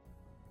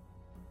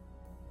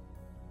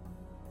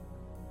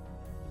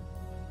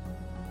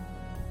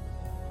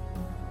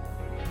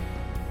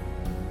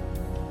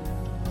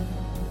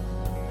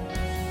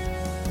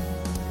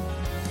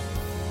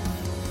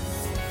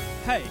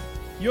Hey,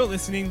 you're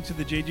listening to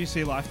the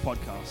GGC Life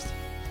podcast,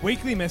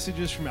 weekly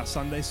messages from our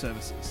Sunday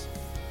services.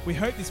 We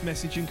hope this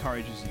message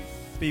encourages you.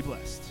 Be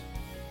blessed.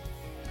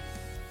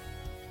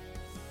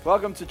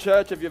 Welcome to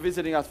church. If you're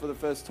visiting us for the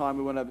first time,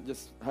 we want to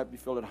just hope you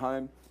feel at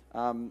home.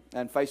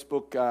 And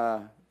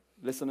Facebook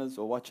listeners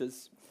or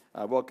watchers,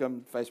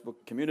 welcome, Facebook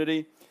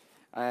community.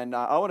 And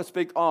I want to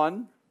speak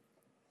on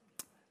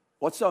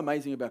what's so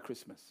amazing about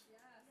Christmas.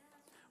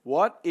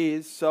 What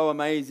is so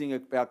amazing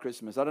about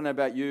Christmas? I don't know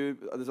about you.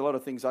 There's a lot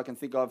of things I can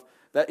think of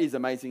that is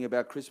amazing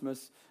about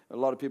Christmas. A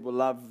lot of people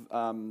love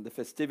the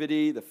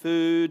festivity, the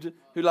food.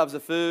 Who loves the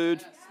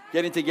food?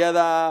 Getting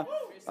together.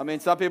 I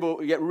mean, some people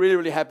get really,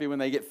 really happy when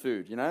they get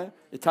food, you know.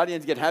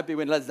 Italians get happy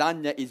when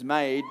lasagna is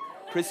made,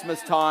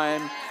 Christmas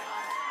time,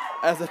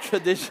 as a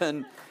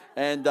tradition.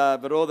 And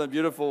but all the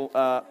beautiful,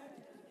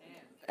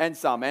 and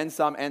some.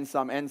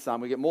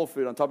 We get more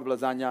food on top of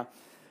lasagna.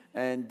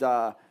 And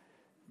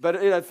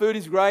but, you know, food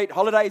is great.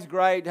 Holiday is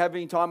great.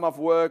 Having time off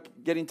work,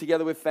 getting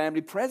together with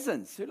family.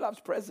 Presents. Who loves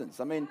presents?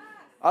 I mean,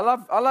 I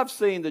love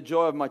seeing the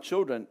joy of my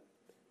children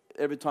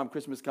every time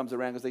Christmas comes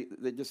around because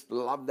they just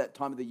love that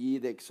time of the year.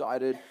 They're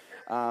excited,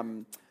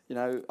 you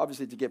know,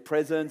 obviously to get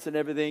presents and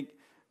everything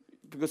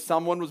because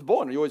someone was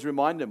born. You always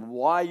remind them,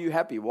 why are you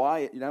happy?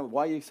 Why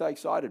are you so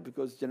excited?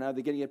 Because, you know,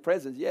 they're getting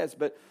presents. Yes,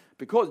 but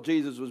because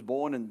Jesus was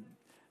born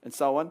and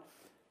so on.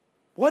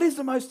 What is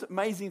the most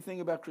amazing thing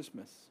about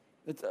Christmas?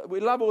 We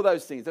love all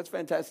those things. That's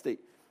fantastic.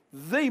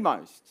 The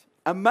most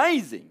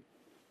amazing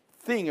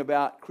thing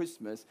about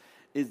Christmas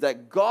is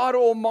that God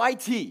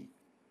Almighty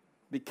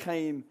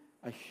became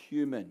a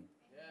human.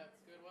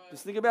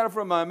 Just think about it for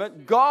a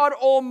moment. God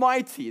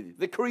Almighty,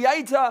 the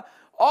creator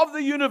of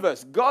the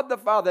universe, God the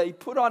Father, He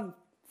put on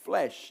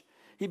flesh.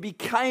 He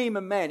became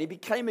a man. He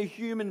became a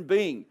human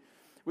being.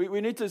 We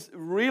need to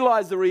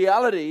realize the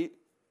reality,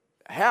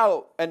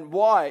 how and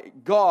why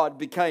God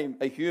became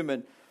a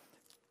human.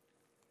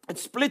 It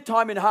split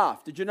time in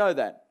half. Did you know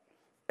that?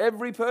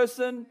 Every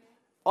person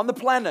on the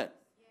planet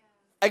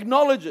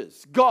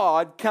acknowledges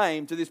God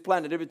came to this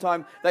planet. Every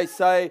time they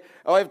say,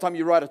 every time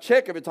you write a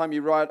check, every time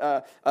you write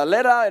a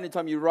letter,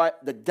 anytime you write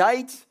the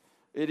date,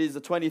 it is the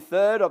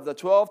 23rd of the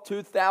 12th,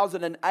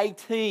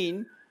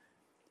 2018.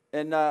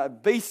 And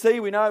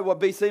BC, we know what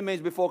BC means,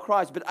 before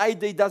Christ, but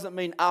AD doesn't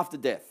mean after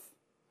death.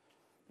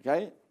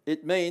 Okay?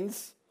 It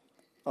means,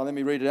 let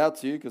me read it out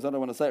to you because I don't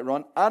want to say it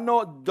wrong,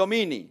 Anno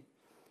Domini,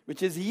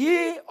 which is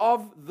year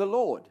of the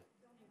Lord.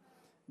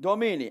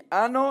 Domini,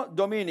 Anno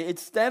Domini.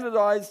 It's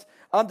standardized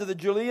under the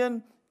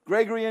Julian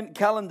Gregorian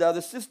calendar.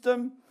 The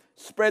system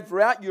spread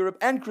throughout Europe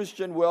and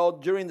Christian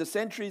world during the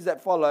centuries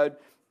that followed.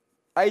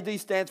 AD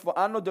stands for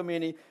Anno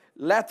Domini,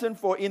 Latin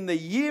for in the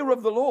year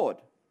of the Lord.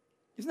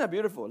 Isn't that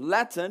beautiful?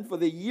 Latin for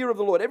the year of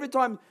the Lord. Every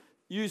time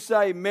you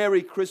say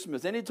Merry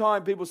Christmas,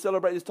 anytime people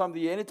celebrate this time of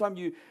the year, anytime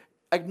you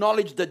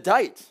acknowledge the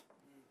date,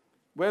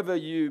 whether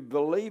you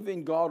believe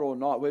in God or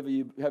not, whether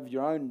you have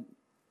your own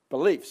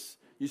beliefs,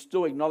 you're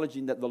still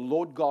acknowledging that the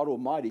Lord God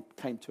Almighty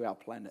came to our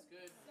planet.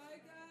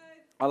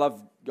 I love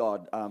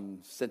God's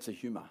sense of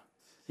humor.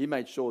 He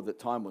made sure that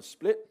time was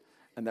split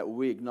and that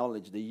we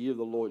acknowledge the year of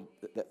the Lord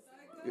that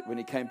when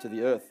He came to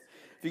the earth.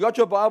 If you got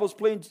your Bibles,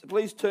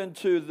 please turn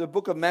to the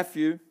book of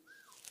Matthew.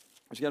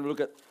 We're just going to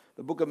look at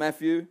the book of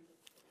Matthew.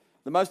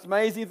 The most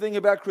amazing thing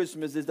about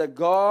Christmas is that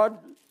God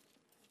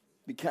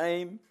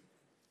became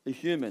a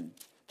human.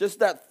 Just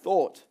that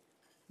thought,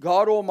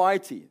 God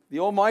Almighty, the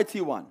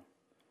Almighty One,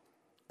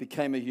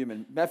 became a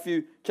human.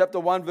 Matthew chapter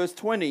 1 verse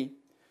 20.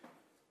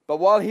 But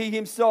while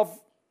he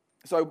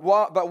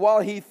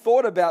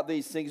thought about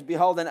these things,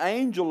 behold, an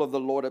angel of the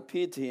Lord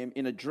appeared to him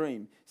in a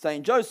dream,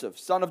 saying, Joseph,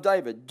 son of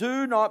David,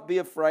 do not be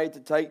afraid to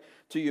take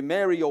to you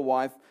Mary your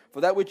wife, for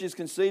that which is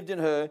conceived in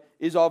her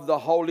is of the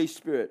Holy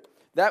Spirit.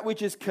 That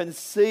which is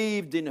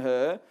conceived in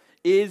her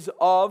is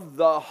of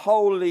the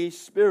Holy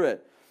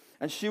Spirit.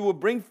 And she will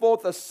bring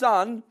forth a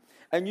son,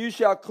 and you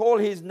shall call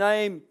his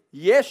name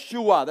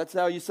Yeshua. That's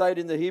how you say it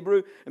in the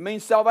Hebrew. It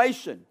means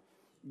salvation.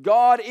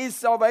 God is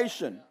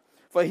salvation.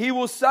 For he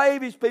will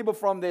save his people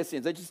from their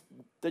sins.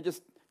 They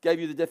just gave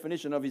you the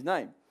definition of his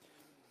name.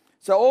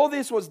 So all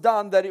this was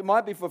done that it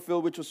might be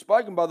fulfilled, which was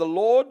spoken by the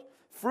Lord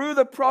through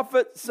the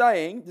prophet,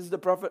 saying, this is the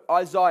prophet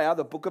Isaiah,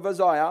 the book of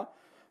Isaiah,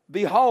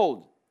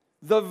 behold,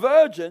 the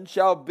virgin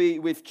shall be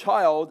with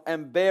child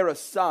and bear a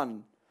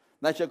son.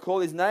 They shall call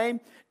his name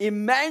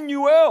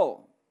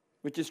Emmanuel,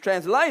 which is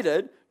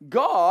translated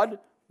God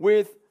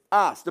with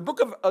us. The book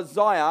of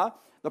Isaiah,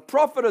 the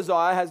prophet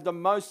Isaiah, has the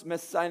most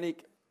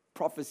messianic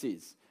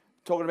prophecies,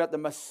 talking about the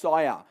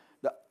Messiah,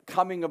 the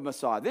coming of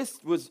Messiah.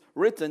 This was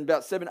written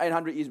about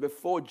 700-800 years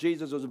before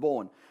Jesus was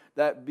born,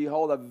 that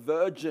behold, a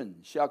virgin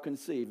shall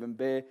conceive and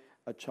bear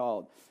a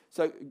child.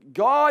 So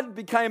God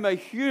became a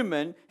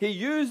human. He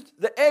used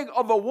the egg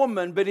of a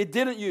woman, but He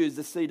didn't use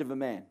the seed of a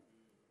man.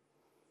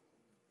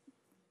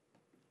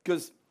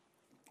 Because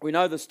we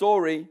know the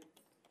story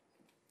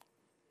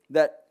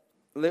that,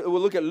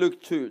 we'll look at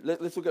Luke 2.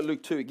 Let's look at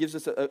Luke 2. It gives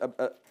us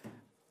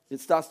it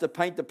starts to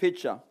paint the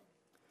picture.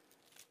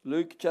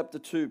 Luke chapter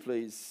 2,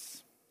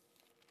 please.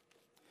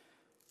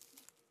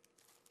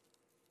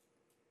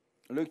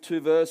 Luke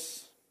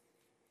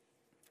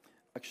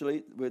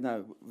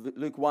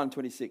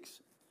 1:26.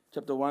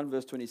 Chapter 1,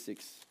 verse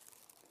 26.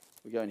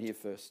 We're going here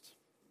first.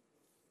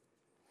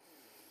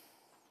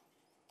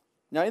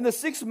 Now, in the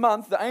 6th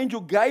month, the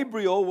angel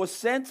Gabriel was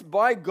sent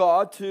by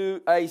God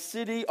to a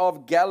city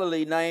of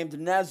Galilee named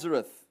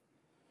Nazareth,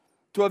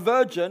 to a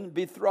virgin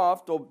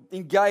betrothed or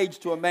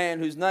engaged to a man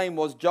whose name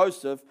was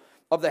Joseph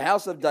of the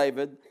house of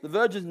David. The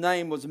virgin's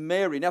name was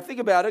Mary. Now, think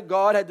about it.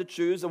 God had to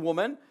choose a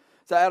woman.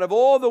 So out of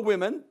all the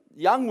women,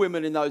 young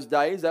women in those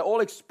days, they're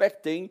all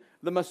expecting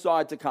the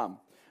Messiah to come.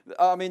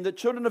 I mean, the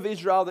children of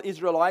Israel, the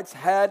Israelites,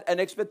 had an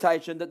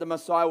expectation that the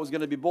Messiah was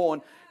going to be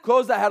born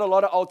because they had a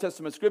lot of Old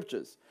Testament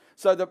scriptures.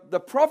 So the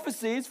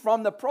prophecies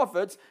from the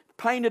prophets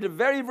painted a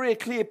very, very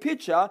clear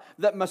picture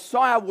that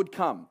Messiah would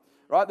come,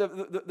 right?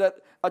 That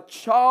a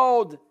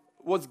child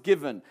was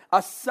given,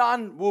 a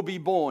son will be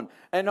born,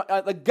 and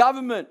the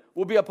government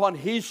will be upon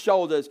his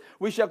shoulders.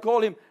 We shall call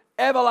him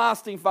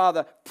Everlasting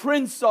Father,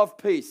 Prince of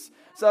Peace.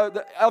 So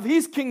of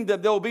his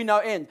kingdom there will be no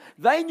end.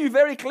 They knew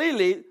very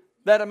clearly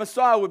that a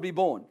Messiah would be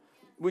born.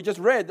 We just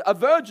read, a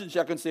virgin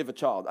shall conceive a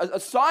child. A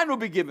sign will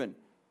be given.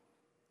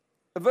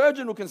 A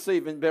virgin will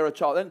conceive and bear a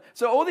child. And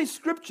so all these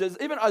scriptures,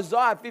 even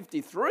Isaiah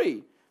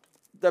 53,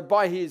 that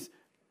by his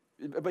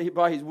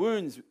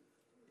wounds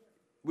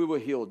we were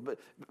healed. But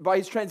by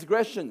his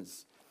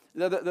transgressions,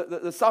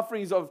 the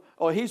sufferings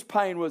or his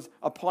pain was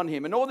upon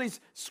him. And all these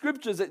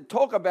scriptures that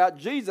talk about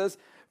Jesus,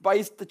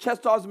 the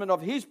chastisement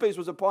of his peace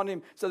was upon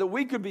him so that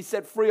we could be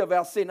set free of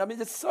our sin. I mean,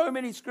 there's so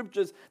many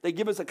scriptures that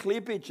give us a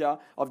clear picture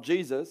of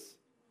Jesus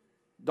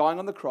dying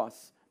on the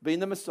cross, being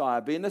the Messiah,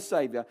 being the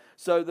Savior.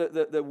 So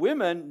the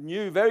women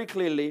knew very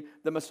clearly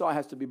the Messiah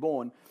has to be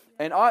born.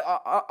 And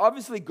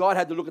obviously God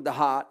had to look at the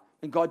heart,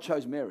 and God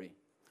chose Mary.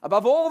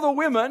 Above all the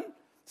women,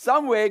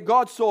 somewhere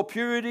God saw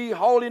purity,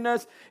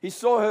 holiness. He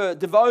saw her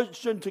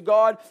devotion to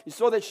God. He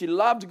saw that she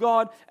loved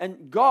God.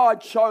 And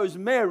God chose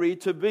Mary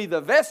to be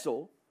the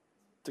vessel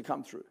to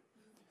come through.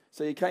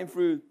 So he came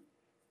through,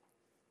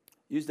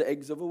 used the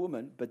eggs of a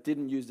woman, but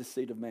didn't use the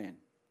seed of man.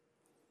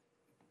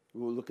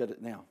 We'll look at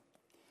it now.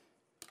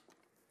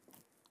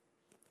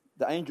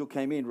 The angel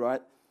came in,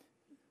 right?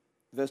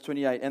 Verse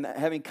 28. And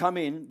having come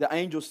in, the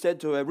angel said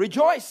to her,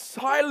 "Rejoice,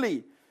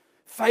 highly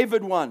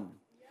favored one.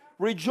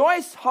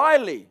 Rejoice,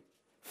 highly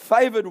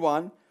favored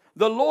one.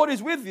 The Lord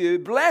is with you.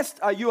 Blessed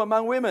are you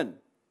among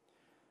women."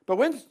 But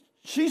when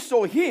she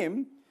saw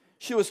him,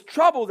 she was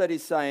troubled at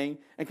his saying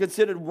and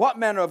considered what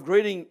manner of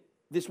greeting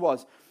this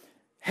was.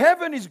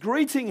 Heaven is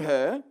greeting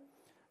her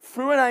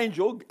through an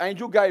angel,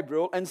 Angel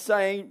Gabriel, and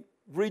saying,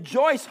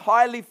 "Rejoice,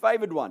 highly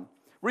favored one."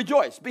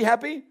 Rejoice, be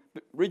happy,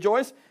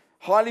 rejoice,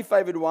 highly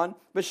favored one.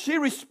 But she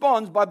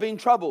responds by being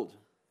troubled.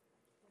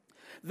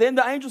 Then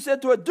the angel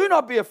said to her, "Do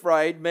not be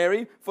afraid,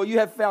 Mary, for you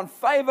have found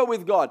favor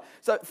with God."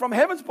 So from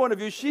heaven's point of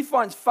view, she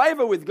finds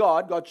favor with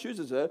God. God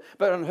chooses her.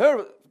 But on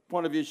her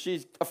point of view,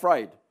 she's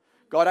afraid.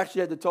 God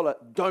actually had to tell her,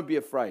 "Don't be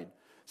afraid."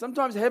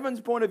 Sometimes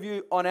heaven's point of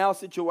view on our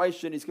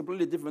situation is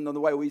completely different than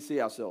the way we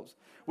see ourselves.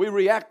 We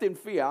react in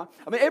fear.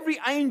 I mean, every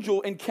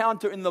angel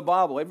encounter in the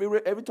Bible,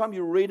 every time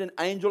you read an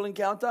angel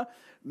encounter,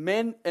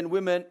 men and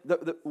women,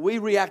 we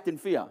react in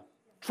fear,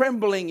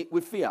 trembling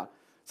with fear.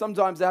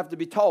 Sometimes they have to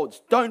be told,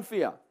 "Don't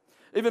fear."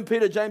 Even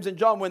Peter, James, and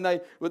John, when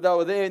they were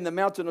there in the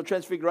mountain of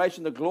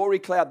transfiguration, the glory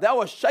cloud, they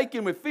were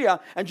shaking with fear,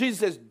 and Jesus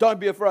says, "Don't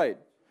be afraid."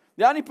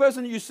 The only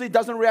person you see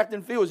doesn't react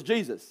in fear is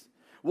Jesus.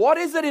 What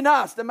is it in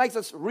us that makes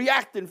us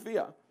react in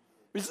fear?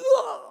 It's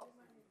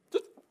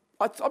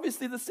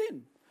obviously the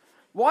sin.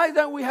 Why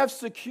don't we have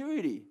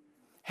security?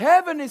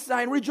 Heaven is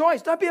saying,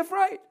 "Rejoice, don't be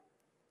afraid.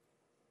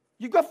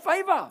 You've got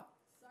favor."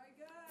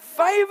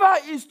 Favor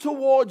is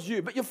towards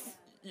you, but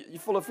you're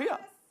full of fear.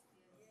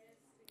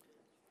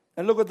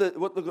 And look at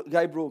what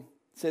Gabriel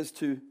says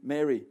to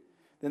Mary.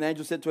 Then the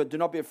angel said to her, "Do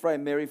not be afraid,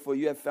 Mary, for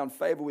you have found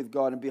favor with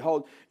God. And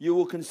behold, you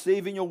will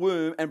conceive in your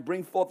womb and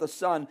bring forth a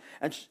son,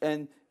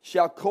 and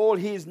shall call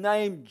his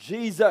name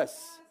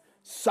Jesus,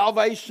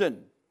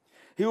 salvation.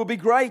 He will be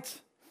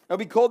great and will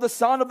be called the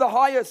Son of the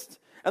Highest.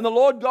 And the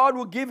Lord God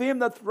will give him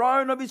the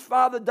throne of his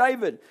father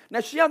David."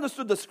 Now she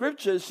understood the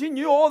scriptures. She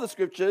knew all the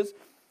scriptures.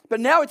 But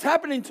now it's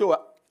happening to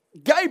her.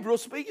 Gabriel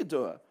speaking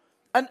to her.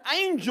 An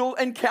angel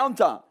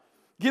encounter.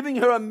 Giving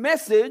her a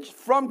message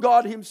from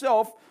God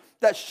himself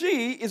that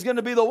she is going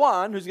to be the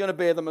one who's going to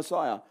bear the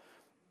Messiah.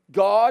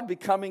 God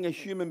becoming a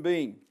human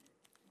being.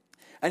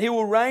 And he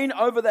will reign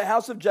over the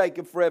house of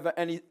Jacob forever,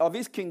 and of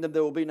his kingdom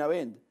there will be no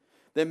end.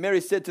 Then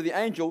Mary said to the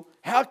angel,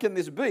 "How can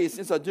this be,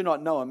 since I do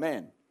not know a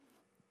man?"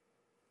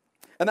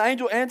 And the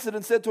angel answered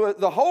and said to her,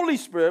 "The Holy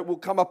Spirit will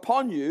come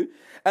upon you,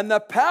 and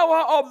the power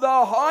of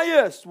the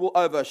highest will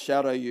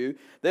overshadow you.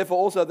 Therefore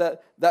also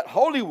that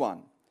Holy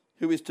One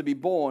who is to be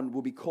born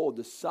will be called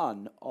the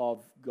Son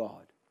of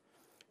God."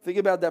 Think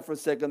about that for a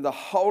second. The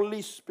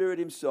Holy Spirit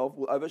himself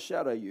will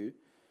overshadow you,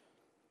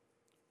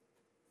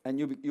 and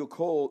you'll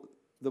call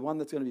the one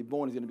that's going to be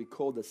born is going to be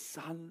called the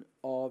Son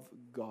of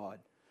God.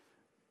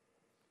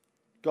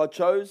 God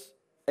chose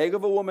egg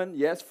of a woman,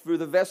 yes, through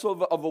the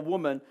vessel of a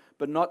woman,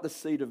 but not the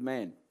seed of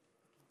man.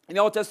 In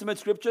the Old Testament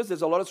scriptures,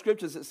 there's a lot of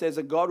scriptures that says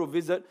that God will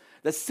visit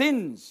the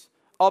sins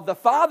of the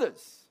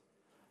fathers,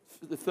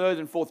 the third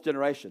and fourth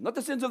generation. Not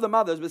the sins of the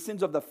mothers, but the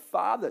sins of the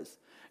fathers.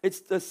 It's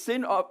the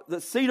sin of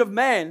the seed of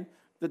man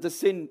that the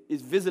sin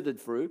is visited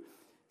through.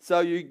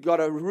 So you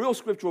got a real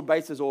scriptural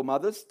basis, all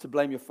mothers, to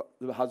blame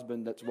your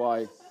husband. That's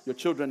why your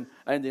children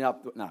are ending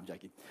up... No, I'm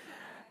joking.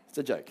 It's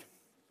a joke.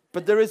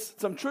 But there is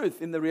some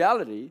truth in the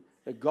reality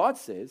that God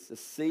says the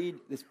seed,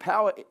 there's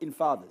power in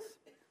fathers.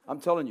 I'm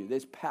telling you,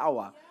 there's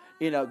power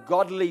in a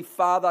godly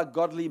father,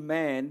 godly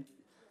man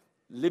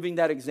living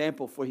that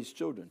example for his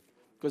children.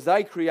 Because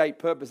they create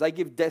purpose. They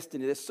give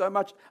destiny. There's so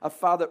much a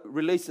father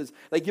releases.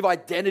 They give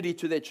identity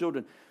to their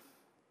children.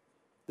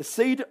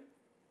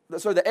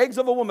 The eggs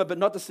of a woman, but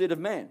not the seed of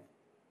man.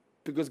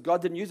 Because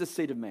God didn't use the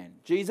seed of man.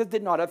 Jesus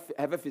did not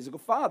have a physical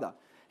father.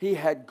 He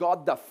had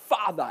God the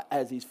Father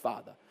as his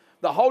father.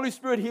 The Holy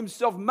Spirit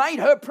himself made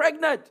her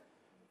pregnant.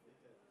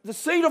 The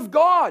seed of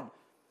God.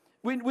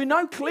 We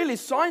know clearly,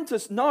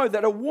 scientists know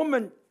that a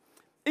woman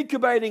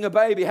incubating a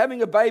baby,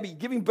 having a baby,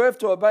 giving birth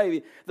to a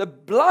baby, the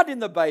blood in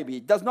the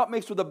baby does not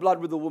mix with the blood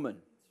with the woman.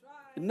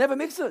 It never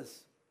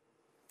mixes.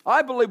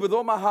 I believe with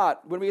all my heart,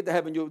 when we get to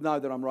heaven, you'll know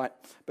that I'm right.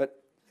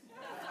 But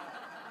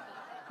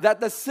that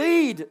the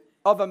seed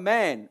of a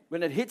man,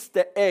 when it hits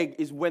the egg,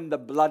 is when the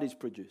blood is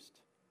produced.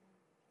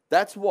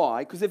 That's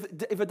why, because if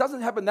it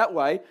doesn't happen that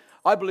way,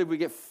 I believe we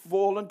get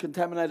fallen,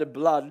 contaminated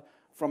blood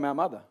from our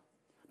mother.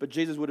 But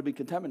Jesus would have been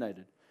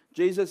contaminated.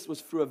 Jesus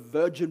was through a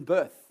virgin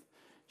birth.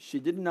 She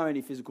didn't know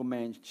any physical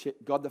man.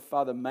 God the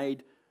Father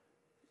made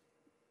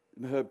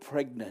her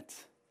pregnant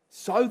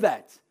so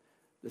that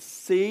the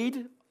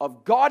seed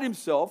of God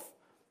himself,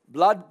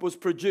 blood was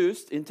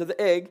produced into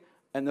the egg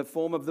and the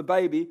form of the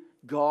baby.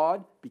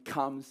 God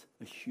becomes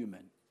a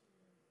human.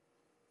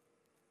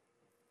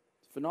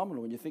 It's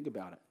phenomenal when you think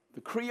about it.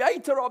 The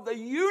creator of the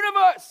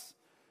universe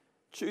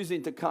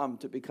choosing to come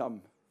to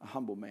become a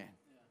humble man.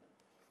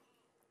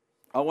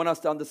 I want us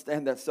to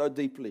understand that so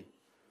deeply,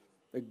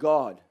 that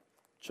God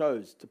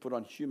chose to put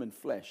on human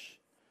flesh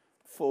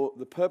for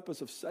the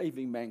purpose of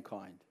saving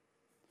mankind.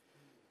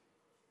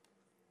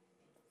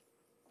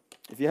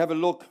 If you have a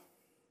look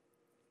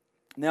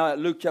now at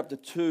Luke chapter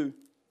 2,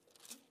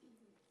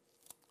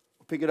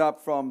 we'll pick it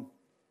up from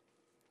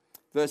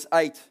verse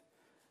 8.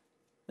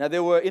 Now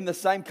there were in the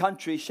same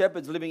country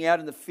shepherds living out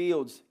in the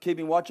fields,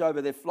 keeping watch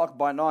over their flock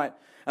by night.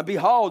 And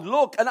behold,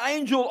 look, an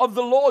angel of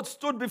the Lord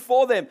stood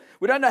before them.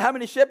 We don't know how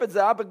many shepherds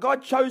there are, but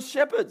God chose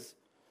shepherds.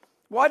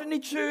 Why didn't he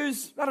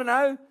choose, I don't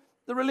know,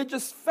 the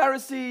religious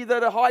Pharisee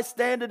that are high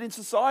standard in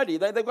society?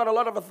 They've got a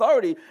lot of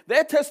authority.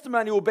 Their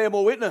testimony will bear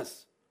more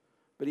witness.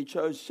 But he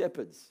chose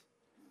shepherds.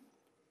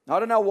 I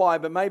don't know why,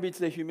 but maybe it's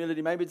their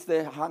humility, maybe it's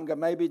their hunger,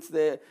 maybe it's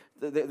their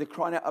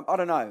crying out. I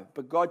don't know.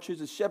 But God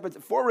chooses shepherds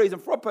for a reason,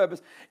 for a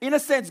purpose. In a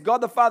sense, God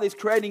the Father is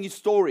creating his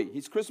story,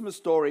 his Christmas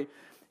story.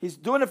 He's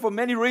doing it for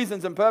many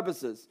reasons and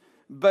purposes.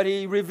 But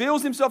he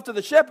reveals himself to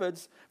the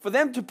shepherds for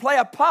them to play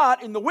a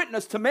part in the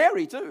witness to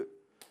Mary too.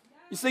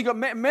 You see,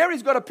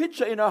 Mary's got a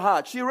picture in her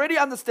heart. She already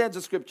understands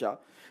the scripture.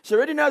 She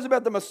already knows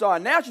about the Messiah.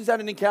 Now she's had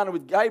an encounter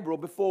with Gabriel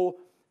before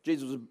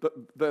Jesus was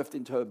birthed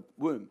into her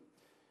womb.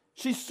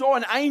 She saw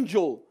an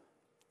angel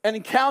and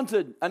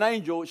encountered an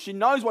angel. She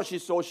knows what she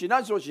saw. She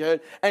knows what she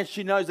heard. And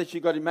she knows that she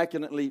got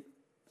immaculately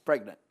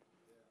pregnant.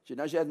 She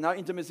knows she had no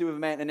intimacy with a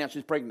man and now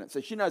she's pregnant.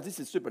 So she knows this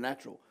is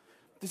supernatural.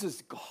 This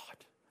is God.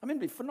 I mean,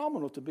 it'd be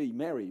phenomenal to be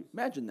Mary.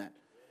 Imagine that.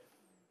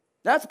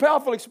 That's a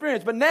powerful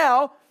experience. But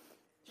now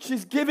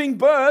she's giving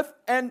birth,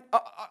 and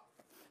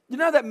you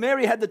know that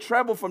Mary had to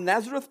travel from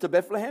Nazareth to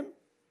Bethlehem?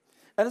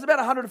 And it's about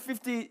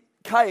 150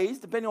 k's,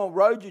 depending on what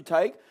road you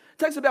take. It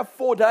takes about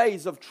 4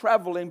 days of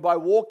traveling by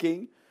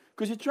walking,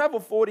 because you travel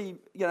 40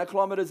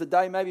 kilometers a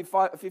day, maybe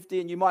 50,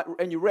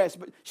 and you rest.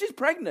 But she's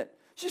pregnant.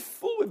 She's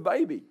full with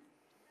baby.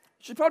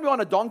 She's probably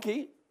on a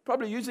donkey,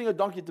 probably using a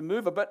donkey to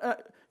move her.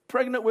 But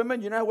pregnant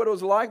women, you know what it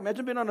was like?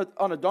 Imagine being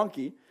on a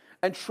donkey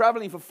and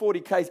traveling for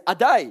 40 k's a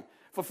day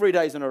for 3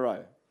 days in a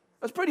row.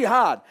 That's pretty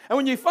hard. And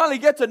when you finally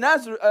get to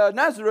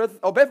Nazareth,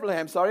 or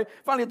Bethlehem, finally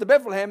get to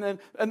Bethlehem,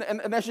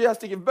 and then she has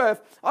to give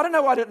birth. I don't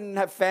know why they didn't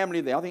have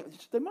family there. I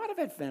think they might have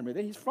had family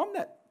there. He's from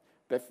that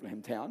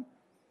Bethlehem town.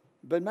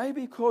 But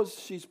maybe because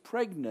she's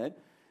pregnant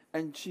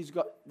and she's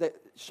got that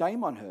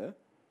shame on her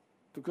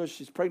because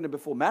she's pregnant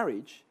before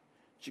marriage,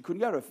 she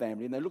couldn't go to her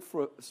family, and they looked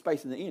for a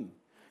space in the inn.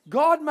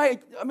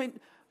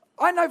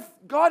 I know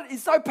God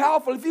is so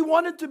powerful. If he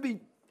wanted to be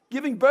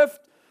giving birth,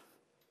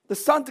 the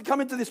son to come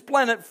into this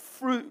planet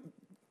through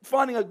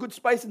finding a good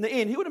space in the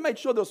inn, he would have made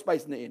sure there was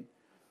space in the inn.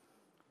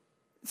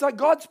 It's like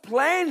God's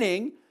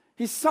planning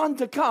his son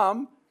to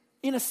come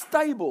in a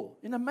stable,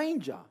 in a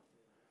manger.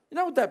 You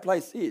know what that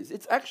place is?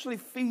 It's actually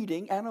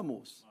feeding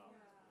animals.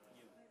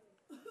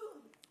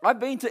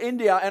 I've been to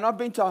India and I've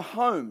been to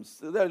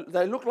homes.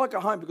 They look like a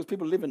home because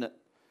people live in it.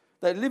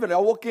 They live in it. I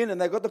walk in and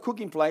they've got the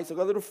cooking place. They've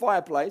got a little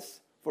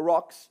fireplace for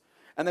rocks.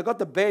 And they've got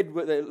the bed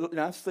where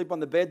they sleep on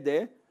the bed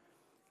there.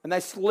 And they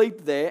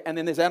sleep there, and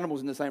then there's animals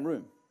in the same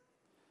room.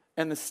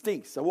 And the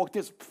stinks. I walked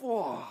in,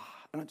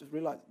 and I just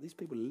realized these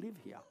people live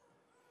here.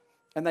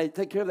 And they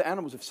take care of the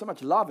animals with so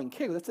much love and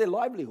care. That's their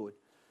livelihood.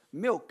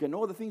 Milk and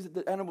all the things that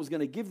the animal's going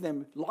to give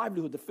them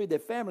livelihood to feed their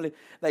family.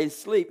 They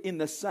sleep in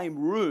the same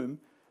room.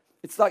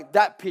 It's like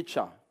that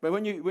picture. But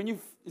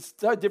it's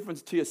so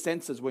different to your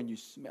senses when you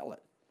smell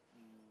it.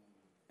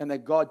 And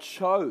that God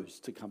chose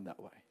to come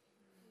that way.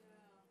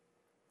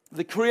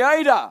 The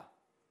creator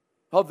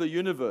of the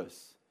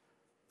universe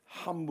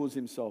humbles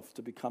himself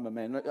to become a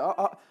man.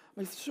 I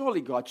mean,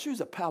 surely God,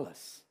 choose a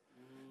palace.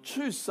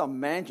 Choose some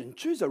mansion.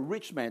 Choose a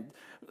rich man.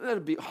 Let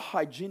it be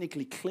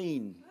hygienically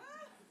clean.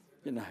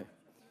 You know.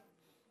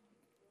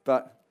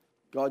 But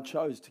God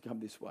chose to come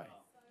this way.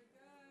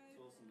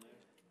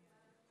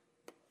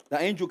 The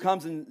angel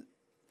comes and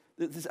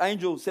this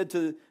angel said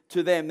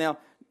to them, now,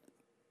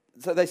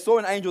 so they saw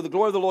an angel, the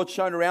glory of the Lord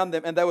shone around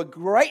them, and they were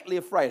greatly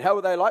afraid. How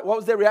were they like? What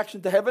was their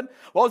reaction to heaven?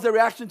 What was their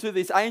reaction to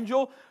this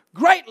angel?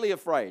 Greatly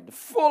afraid,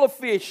 full of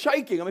fear,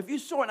 shaking. I mean, if you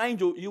saw an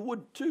angel, you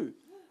would too.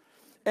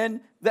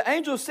 And the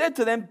angel said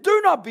to them,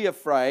 do not be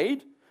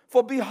afraid,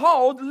 for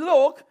behold,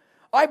 look,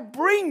 I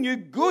bring you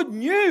good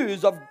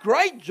news of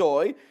great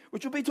joy,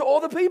 which will be to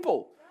all the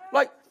people.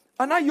 Like,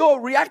 I know you're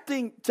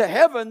reacting to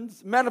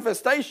heaven's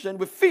manifestation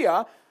with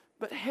fear,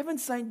 but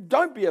heaven's saying,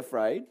 don't be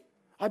afraid.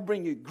 I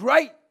bring you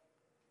great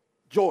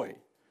joy.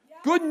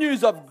 Good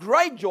news of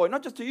great joy,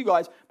 not just to you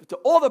guys, but to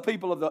all the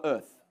people of the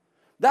earth.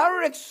 They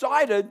were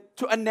excited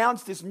to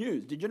announce this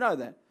news. Did you know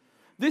that?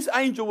 This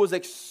angel was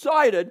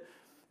excited.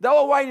 They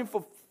were waiting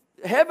for,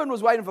 heaven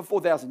was waiting for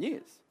 4,000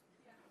 years.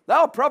 They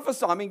were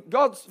prophesying. I mean,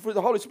 God, through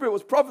the Holy Spirit,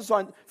 was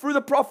prophesying through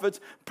the prophets,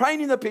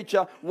 painting the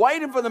picture,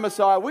 waiting for the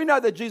Messiah. We know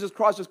that Jesus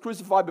Christ was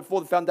crucified before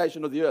the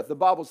foundation of the earth. The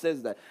Bible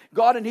says that.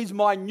 God in his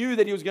mind knew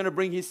that he was going to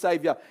bring his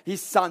Savior, his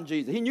son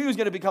Jesus. He knew he was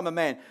going to become a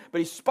man. But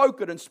he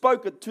spoke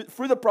it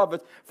through the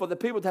prophets for the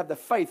people to have the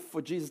faith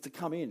for Jesus to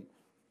come in.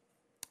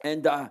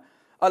 And I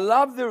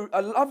love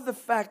the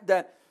fact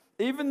that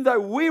even though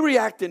we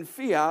react in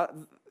fear,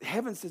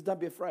 heaven says, don't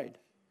be afraid.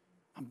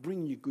 I'm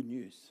bringing you good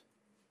news.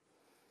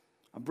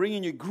 I'm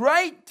bringing you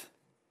good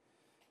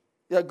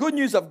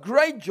news of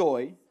great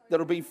joy that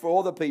will be for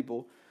all the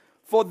people.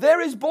 For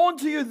there is born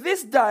to you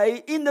this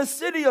day in the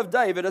city of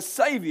David a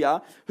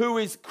Savior who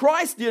is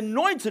Christ the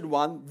Anointed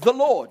One, the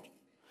Lord.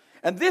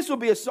 And this will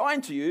be a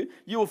sign to you.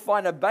 You will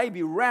find a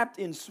baby wrapped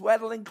in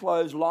swaddling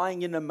clothes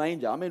lying in a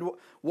manger. I mean,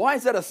 why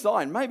is that a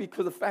sign? Maybe because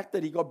of the fact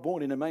that he got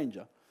born in a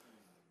manger.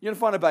 You're going to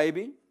find a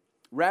baby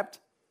wrapped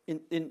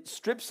in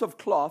strips of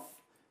cloth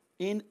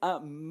in a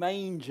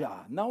manger.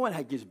 No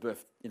one gives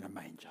birth in a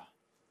manger.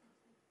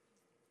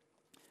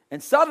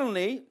 And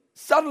suddenly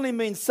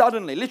means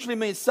suddenly, literally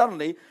means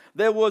suddenly,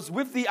 there was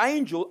with the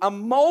angel a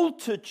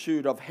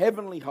multitude of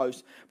heavenly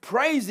hosts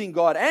praising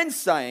God and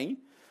saying,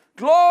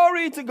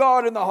 glory to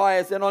God in the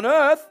highest, and on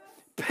earth,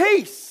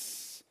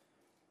 peace,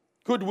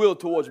 goodwill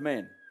towards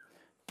men.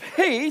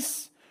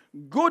 Peace,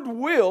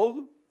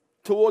 goodwill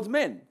towards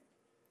men.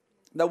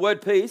 The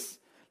word peace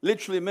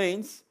literally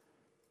means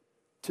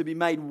to be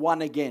made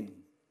one again.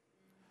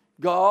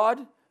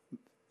 God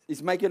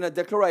is making a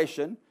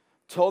declaration,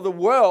 tell the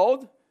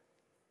world,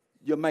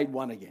 you're made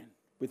one again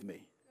with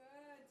me.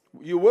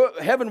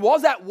 Heaven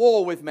was at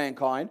war with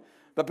mankind,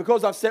 but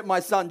because I've sent my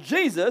son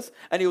Jesus,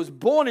 and he was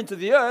born into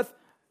the earth,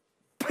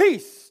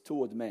 peace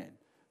towards man,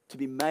 to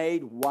be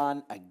made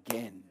one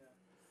again.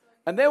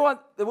 And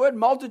the word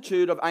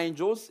multitude of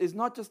angels is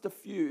not just a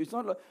few.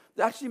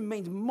 It actually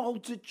means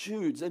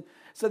multitudes. And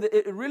so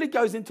it really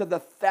goes into the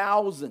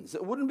thousands.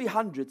 It wouldn't be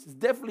hundreds. It's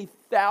definitely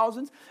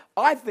thousands.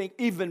 I think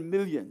even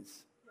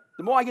millions.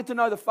 The more I get to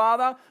know the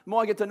Father, the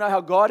more I get to know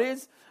how God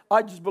is,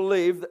 I just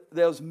believe that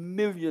there's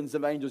millions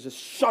of angels just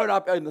showed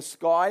up in the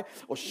sky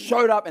or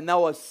showed up and they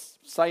were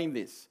saying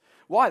this.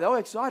 Why? They were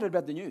excited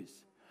about the news.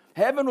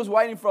 Heaven was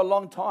waiting for a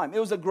long time. It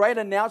was a great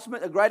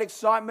announcement, a great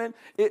excitement.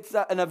 It's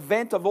an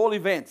event of all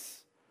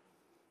events.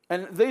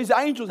 And these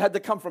angels had to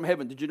come from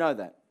heaven. Did you know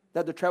that? They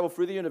had to travel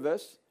through the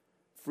universe,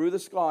 through the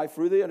sky,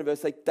 through the universe.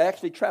 They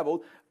actually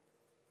traveled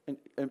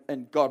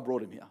and God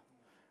brought him here.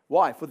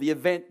 Why? For the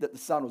event that the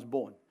Son was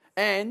born.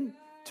 And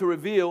to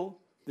reveal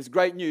this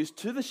great news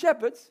to the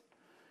shepherds.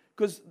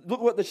 Because look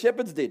what the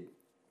shepherds did.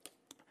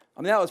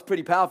 I mean, that was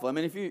pretty powerful. I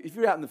mean, if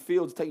you're out in the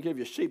fields taking care of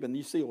your sheep and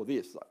you see all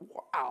this, like,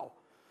 wow.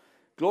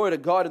 Glory to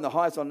God in the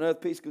highest on earth,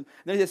 peace. And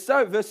then he says,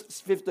 so, verse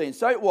 15,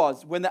 so it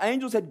was, when the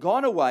angels had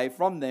gone away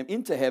from them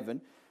into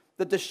heaven,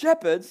 that the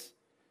shepherds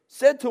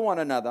said to one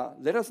another,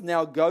 let us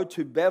now go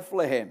to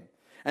Bethlehem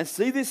and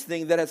see this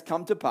thing that has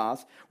come to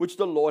pass, which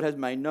the Lord has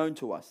made known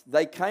to us.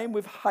 They came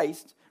with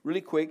haste,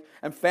 really quick,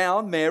 and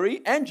found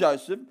Mary and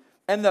Joseph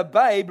and the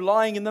babe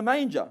lying in the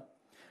manger.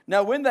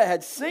 Now, when they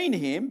had seen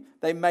him,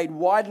 they made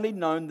widely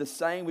known the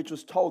saying which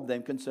was told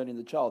them concerning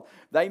the child.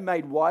 They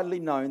made widely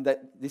known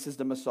that this is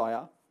the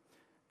Messiah,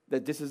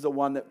 that this is the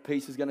one that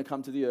peace is going to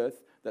come to the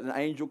earth, that an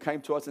angel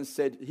came to us and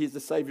said, he's the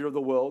Savior of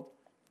the world.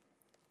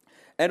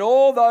 And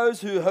all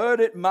those who heard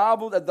it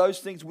marveled at those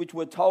things which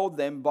were told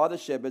them by the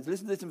shepherds.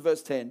 Listen to this in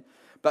verse 10.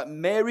 But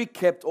Mary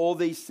kept all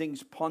these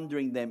things,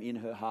 pondering them in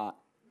her heart.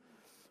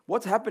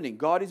 What's happening?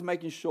 God is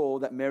making sure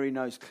that Mary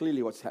knows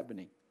clearly what's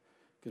happening.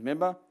 Because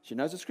remember, she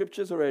knows the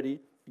scriptures already.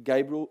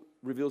 Gabriel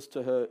reveals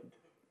to her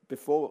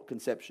before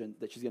conception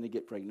that she's going to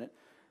get pregnant.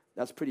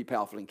 That's a pretty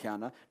powerful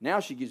encounter.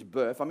 Now she gives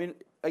birth. I mean,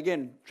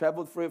 again,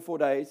 traveled 3 or 4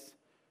 days.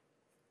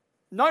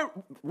 No,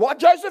 what,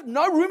 Joseph?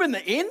 No room in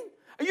the inn?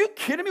 Are you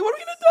kidding me? What are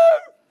we going to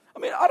do? I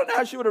mean, I don't know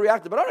how she would have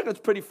reacted, but I reckon it's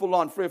pretty full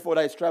on, 3 or 4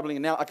 days traveling,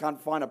 and now I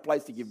can't find a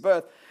place to give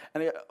birth.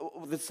 And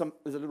there's a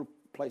little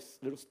place,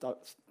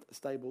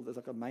 stable. There's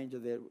like a manger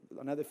there.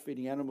 I know they're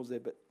feeding animals there,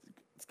 but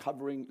it's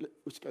covering.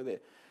 Let's go there.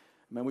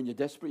 Man, when you're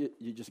desperate,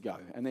 you just go.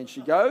 And then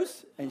she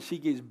goes, and she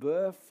gives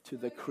birth to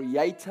the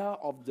creator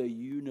of the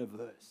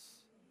universe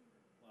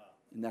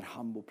in that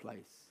humble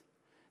place.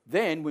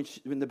 Then,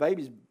 when the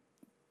baby's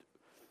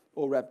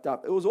all wrapped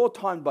up, it was all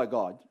timed by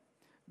God.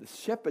 The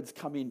shepherds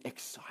come in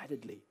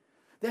excitedly.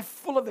 They're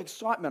full of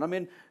excitement. I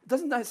mean, it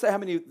doesn't say how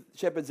many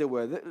shepherds there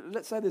were.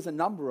 Let's say there's a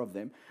number of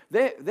them.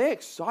 They're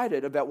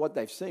excited about what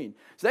they've seen.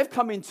 So they've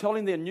come in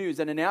telling their news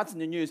and announcing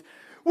the news.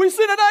 We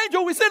seen an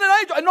angel.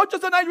 And not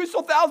just an angel, we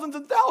saw thousands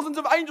and thousands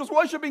of angels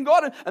worshiping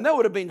God. And they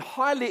would have been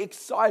highly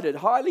excited,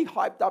 highly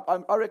hyped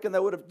up. I reckon they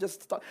would have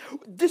just started,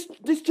 this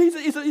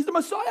Jesus is the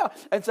Messiah.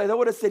 And so they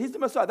would have said, he's the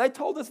Messiah. They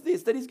told us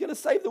this, that he's going to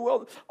save the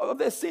world of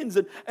their sins.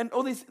 And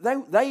all this,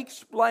 they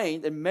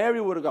explained, and Mary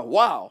would have gone,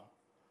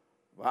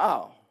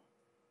 wow.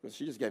 Because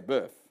she just gave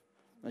birth.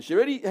 And she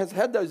already has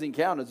had those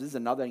encounters. This is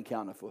another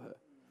encounter for her.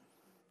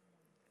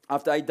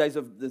 After 8 days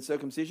of the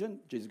circumcision,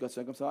 Jesus got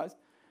circumcised.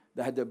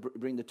 They had to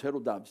bring the turtle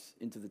doves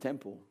into the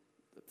temple.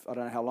 I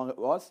don't know how long it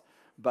was,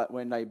 but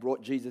when they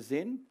brought Jesus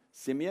in,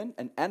 Simeon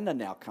and Anna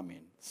now come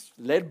in,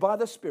 led by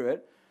the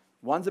Spirit.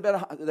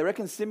 They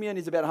reckon Simeon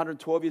is about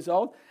 112 years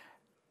old.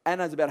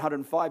 Anna's about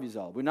 105 years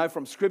old. We know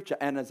from Scripture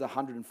Anna's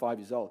 105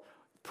 years old,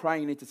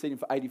 praying and interceding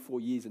for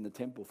 84 years in the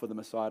temple for the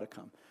Messiah to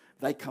come.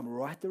 They come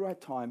right at the right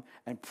time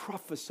and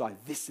prophesy,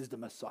 this is the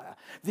Messiah.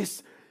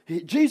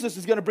 Jesus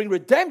is going to bring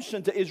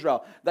redemption to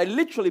Israel. They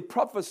literally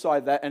prophesy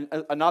that, and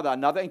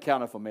another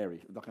encounter for Mary,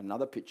 like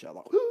another picture.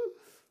 Like,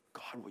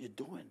 God, what are you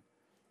doing?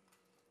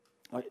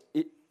 Like,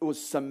 it was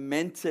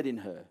cemented in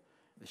her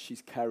that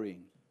she's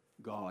carrying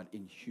God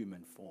in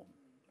human form.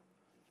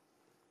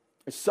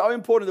 It's so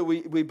important that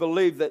we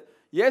believe that,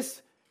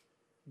 yes,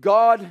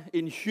 God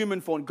in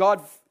human form,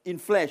 God in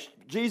flesh.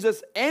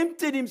 Jesus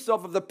emptied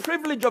himself of the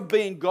privilege of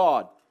being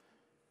God,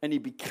 and he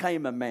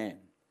became a man.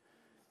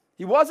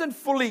 He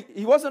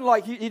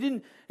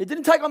didn't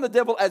take on the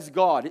devil as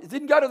God. He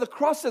didn't go to the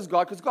cross as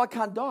God, because God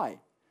can't die.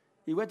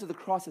 He went to the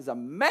cross as a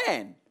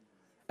man,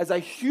 as a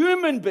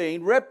human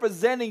being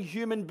representing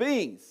human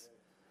beings.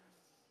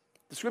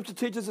 The scripture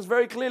teaches us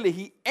very clearly.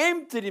 He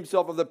emptied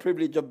himself of the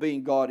privilege of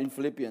being God in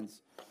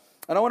Philippians.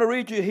 And I want to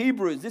read you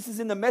Hebrews. This is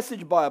in the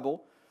Message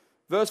Bible,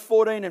 verse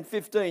 14 and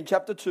 15,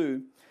 chapter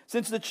 2.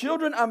 Since the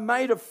children are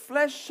made of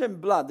flesh and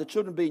blood, the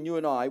children being you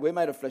and I, we're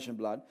made of flesh and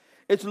blood,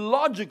 it's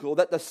logical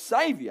that the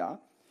Savior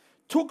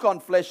took on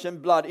flesh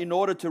and blood in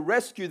order to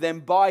rescue them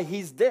by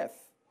his death.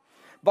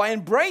 By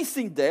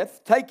embracing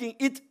death, taking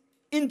it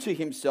into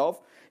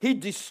himself, he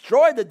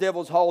destroyed the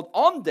devil's hold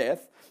on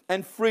death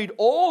and freed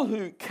all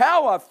who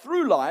cower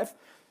through life,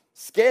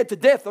 scared to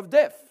death of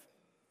death.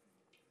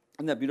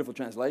 Isn't that a beautiful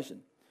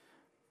translation?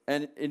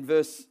 And in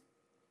verse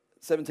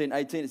 17,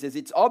 18, it says,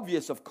 it's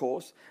obvious, of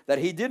course, that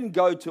he didn't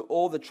go to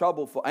all the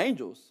trouble for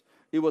angels.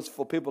 It was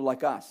for people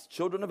like us,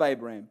 children of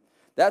Abraham.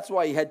 That's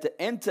why he had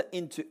to enter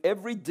into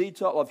every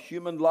detail of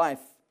human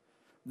life.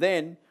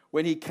 Then,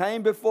 when he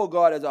came before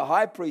God as a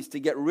high priest to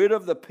get rid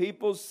of the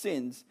people's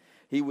sins,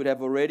 he would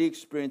have already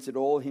experienced it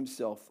all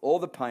himself, all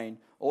the pain,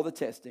 all the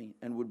testing,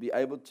 and would be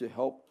able to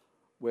help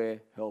where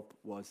help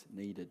was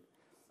needed.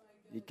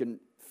 He can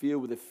feel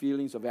with the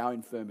feelings of our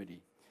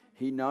infirmity.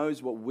 He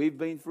knows what we've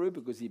been through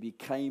because he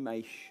became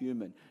a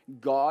human.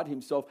 God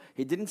himself,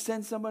 he didn't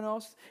send someone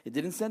else. He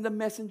didn't send a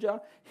messenger.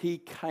 He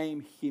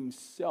came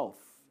himself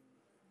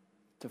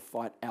to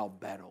fight our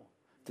battle,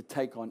 to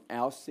take on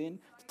our sin,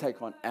 to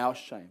take on our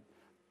shame.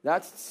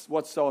 That's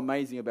what's so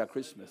amazing about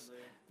Christmas.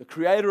 The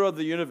creator of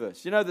the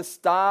universe. You know, the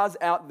stars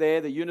out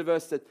there, the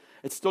universe, that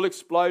it's still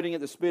exploding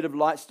at the speed of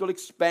light, still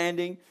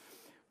expanding.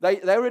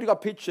 They already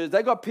got pictures.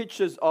 They got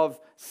pictures of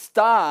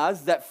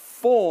stars that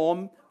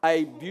form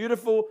a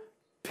beautiful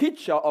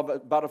picture of a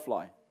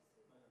butterfly.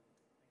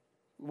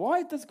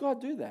 Why does God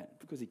do that?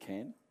 Because he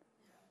can.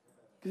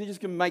 Because he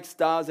just can make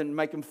stars and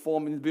make them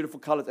form in beautiful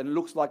colors, and it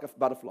looks like a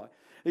butterfly.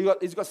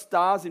 He's got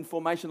stars in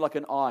formation like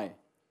an eye.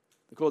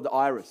 They call it the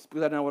iris,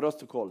 because they don't know what else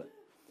to call it.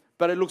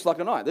 But it looks like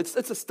an eye. It's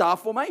a star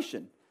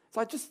formation. It's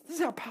like, this is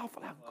how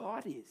powerful our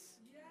God is.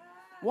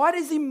 Why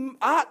does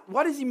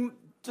he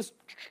just,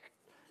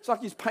 it's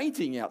like he's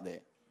painting out there.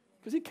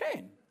 Because he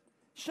can.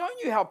 Showing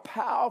you how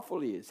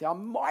powerful he is, how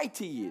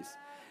mighty he is.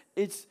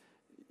 It's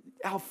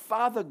our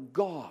Father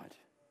God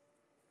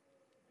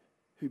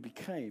who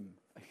became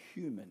a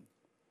human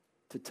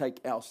to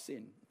take our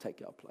sin,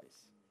 take our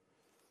place.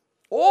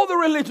 All the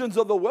religions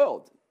of the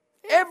world,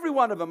 every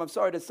one of them, I'm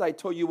sorry to say,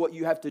 tell you what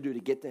you have to do to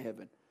get to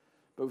heaven.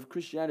 But with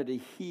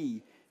Christianity,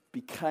 he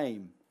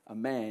became a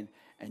man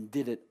and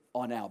did it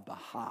on our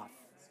behalf.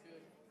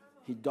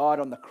 He died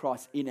on the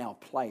cross in our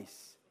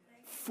place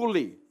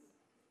fully.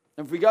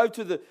 And if we go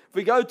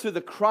to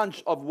the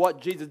crunch of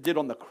what Jesus did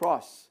on the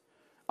cross,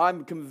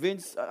 I'm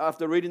convinced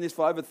after reading this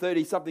for over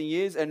 30-something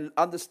years and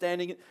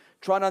understanding it,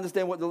 trying to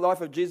understand what the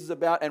life of Jesus is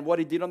about and what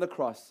he did on the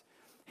cross,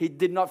 he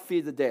did not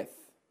fear the death,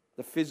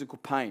 the physical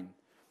pain,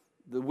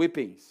 the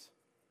whippings,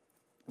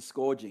 the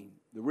scourging,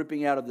 the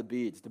ripping out of the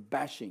beards, the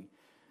bashing.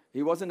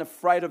 He wasn't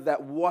afraid of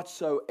that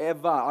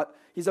whatsoever.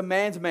 He's a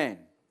man's man.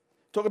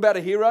 Talk about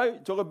a hero.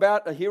 Talk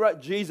about a hero.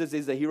 Jesus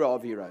is the hero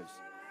of heroes.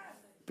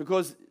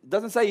 Because it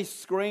doesn't say he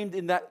screamed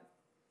in that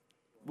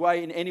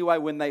way, in any way,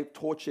 when they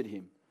tortured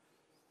him.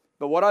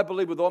 But what I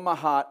believe with all my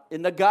heart,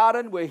 in the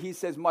garden where he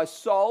says, my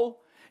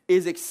soul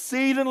is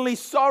exceedingly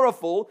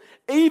sorrowful,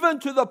 even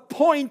to the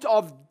point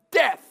of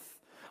death.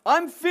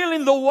 I'm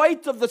feeling the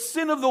weight of the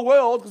sin of the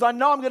world because I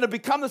know I'm going to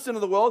become the sin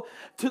of the world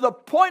to the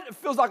point it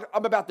feels like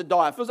I'm about to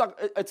die. It feels like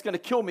it's going to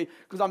kill me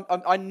because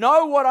I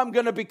know what I'm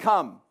going to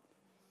become.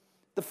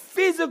 The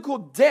physical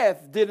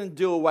death didn't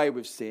do away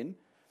with sin.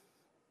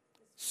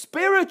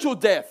 Spiritual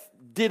death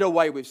did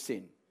away with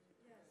sin.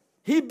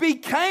 He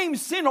became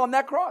sin on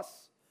that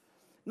cross.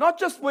 Not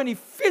just when he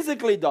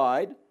physically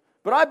died,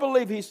 but I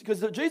believe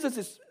because Jesus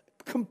is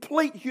a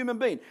complete human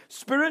being.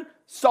 Spirit,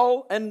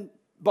 soul, and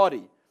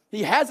body.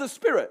 He has a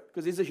spirit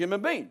because he's a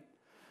human being.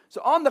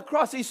 So on the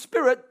cross, his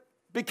spirit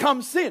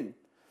becomes sin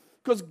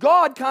because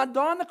God can't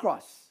die on the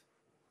cross.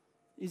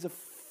 He's a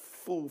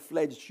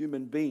full-fledged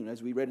human being,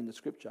 as we read in the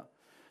scripture.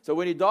 So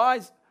when he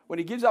dies, when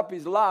he gives up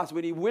his last,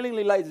 when he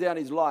willingly lays down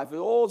his life, it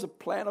all is a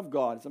plan of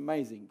God. It's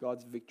amazing,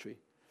 God's victory.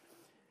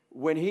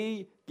 When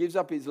he gives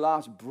up his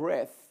last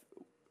breath,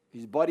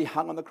 his body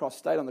hung on the cross,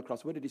 stayed on the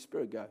cross. Where did his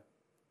spirit go?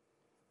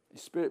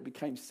 His spirit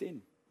became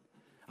sin.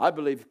 I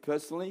believe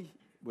personally,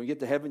 when you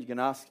get to heaven, you can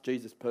ask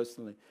Jesus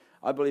personally.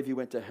 I believe he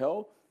went to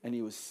hell and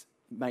he was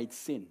made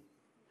sin.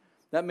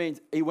 That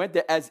means he went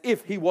there as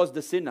if he was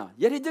the sinner,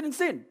 yet he didn't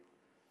sin.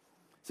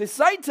 See,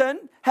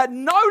 Satan had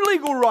no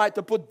legal right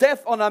to put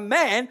death on a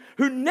man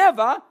who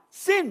never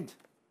sinned.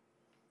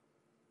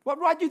 What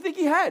right do you think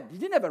he had? He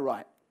didn't have a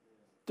right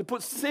to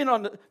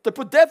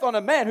put death on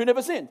a man who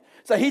never sinned.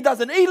 So he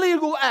does an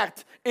illegal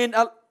act in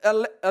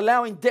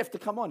allowing death to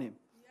come on him,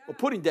 or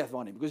putting death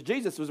on him, because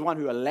Jesus was the one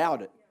who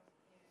allowed it.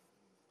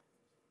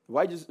 The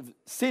wages of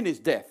sin is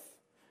death.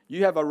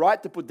 You have a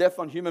right to put death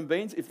on human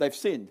beings if they've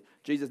sinned.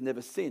 Jesus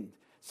never sinned.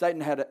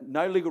 Satan had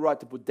no legal right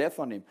to put death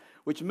on him,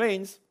 which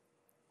means,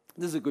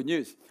 this is good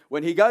news,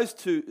 when he goes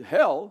to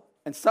hell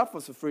and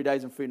suffers for 3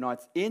 days and 3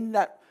 nights in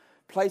that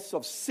place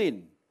of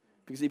sin,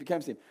 because he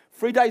became sin.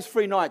 3 days,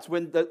 3 nights,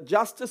 when the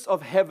justice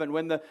of heaven,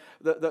 when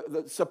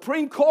the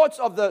supreme courts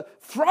of the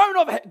throne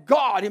of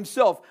God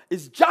himself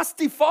is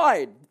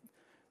justified.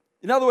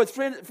 In other words,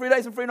 3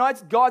 days and 3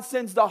 nights, God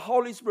sends the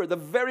Holy Spirit, the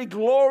very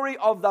glory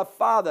of the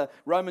Father,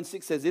 Romans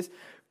 6 says this,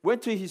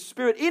 went to his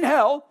spirit in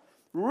hell,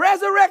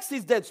 resurrects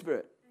his dead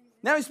spirit.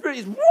 Now his spirit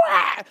is,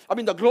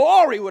 the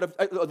glory would have,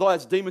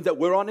 those demons that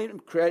were on him,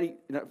 creating,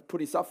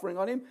 putting suffering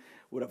on him,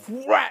 would have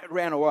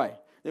ran away.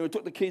 Then we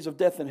took the keys of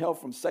death and hell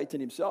from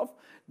Satan himself.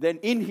 Then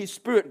in his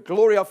spirit,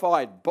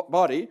 glorified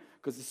body,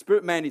 because the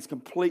spirit man is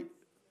complete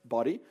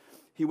body,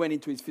 he went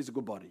into his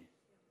physical body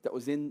that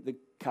was in the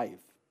cave.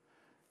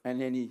 And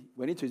then he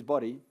went into his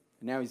body,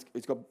 and now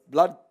he's got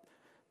blood.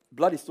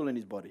 Blood is still in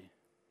his body.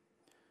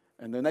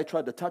 And then they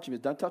tried to touch him. He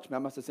said, don't touch me. I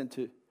must ascend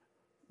to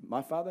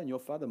my Father and your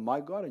Father, my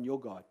God and your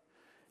God.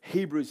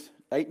 Hebrews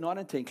 8, 9,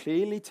 and 10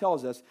 clearly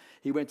tells us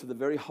he went to the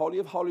very holy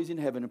of holies in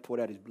heaven and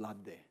poured out his blood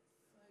there.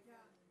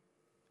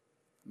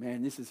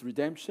 Man,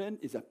 redemption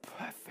is a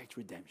perfect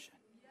redemption.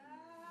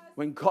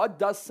 When God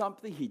does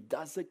something, he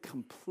does it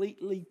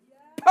completely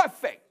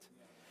perfect.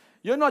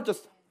 You're not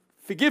just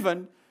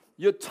forgiven,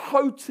 you're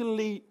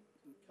totally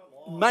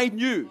made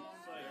new.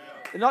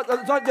 It's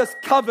not just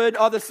covered,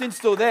 the sin's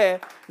still there.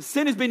 The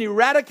sin has been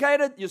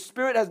eradicated. Your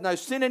spirit has no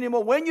sin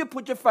anymore. When you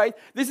put your faith,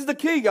 this is the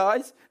key,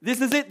 guys.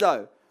 This is it,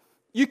 though.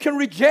 You can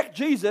reject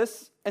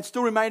Jesus and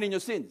still remain in your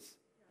sins.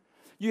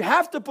 You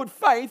have to put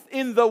faith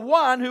in the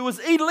one who was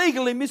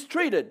illegally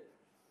mistreated.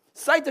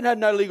 Satan had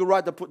no legal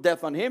right to put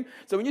death on him.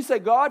 So when you say,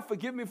 God,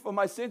 forgive me for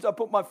my sins, I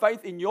put my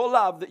faith in your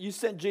love that you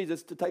sent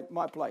Jesus to take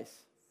my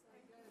place.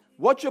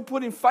 What you're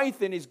putting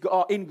faith in is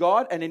in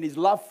God and in his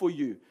love for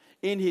you.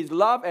 In his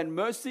love and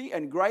mercy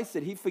and grace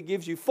that he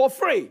forgives you for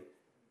free.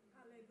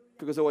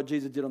 Because of what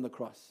Jesus did on the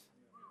cross.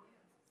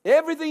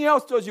 Everything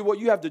else tells you what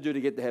you have to do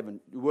to get to heaven.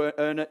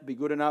 Earn it, be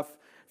good enough.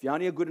 If you're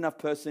only a good enough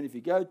person, if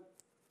you go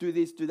do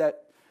this, do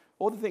that.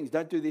 All the things,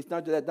 don't do this,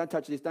 don't do that, don't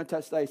touch this, don't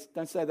touch this,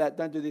 don't say that,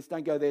 don't do this,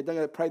 don't go there, don't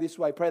go, pray this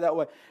way, pray that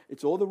way.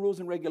 It's all the rules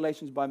and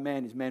regulations by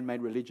man is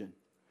man-made religion.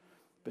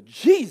 But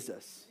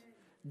Jesus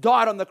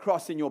died on the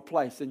cross in your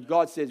place. And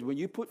God says, when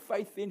you put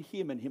faith in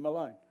him and him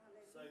alone,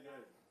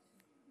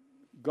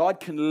 God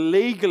can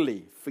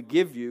legally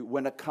forgive you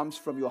when it comes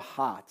from your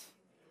heart.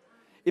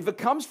 If it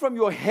comes from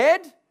your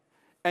head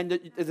and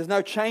there's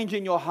no change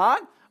in your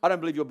heart, I don't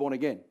believe you're born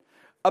again.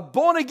 A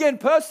born-again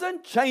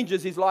person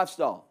changes his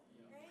lifestyle.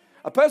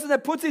 A person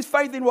that puts his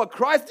faith in what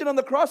Christ did on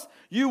the cross,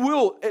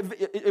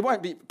 it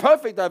won't be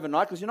perfect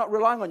overnight because you're not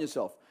relying on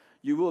yourself.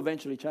 You will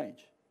eventually change.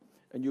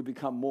 and you'll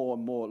become more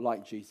and more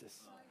like Jesus.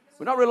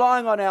 We're not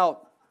relying on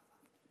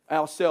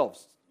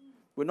ourselves.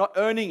 We're not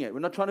earning it. We're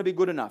not trying to be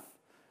good enough.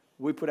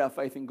 We put our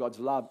faith in God's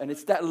love. And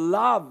it's that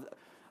love,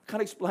 I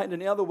can't explain it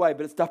any other way,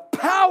 but it's the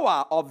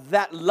power of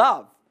that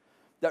love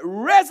that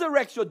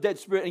resurrects your dead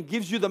spirit and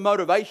gives you the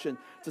motivation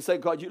to say,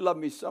 God, you love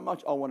me so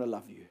much, I want to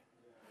love you.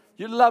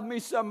 You love me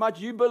so much,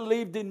 you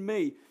believed in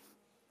me.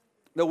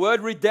 The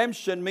word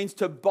redemption means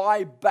to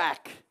buy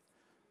back.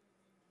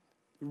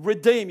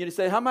 Redeem. You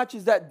say, how much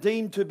is that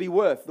deemed to be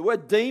worth? The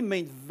word deem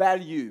means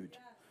valued.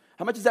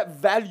 How much is that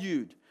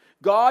valued?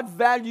 God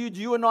valued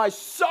you and I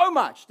so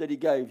much that he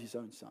gave his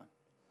own son.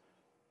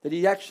 That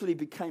he actually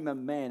became a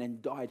man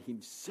and died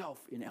himself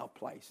in our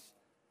place.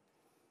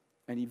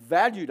 And he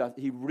valued us.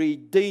 He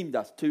redeemed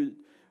us.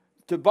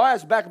 To buy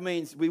us back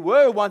means we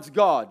were once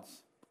God's.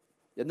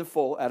 In the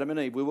fall, Adam and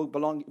Eve, we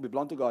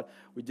belong to God.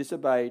 We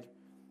disobeyed.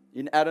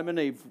 In Adam and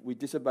Eve, we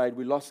disobeyed.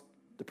 We lost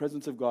the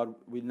presence of God.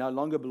 We no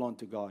longer belong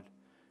to God.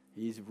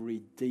 He's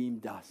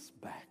redeemed us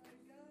back.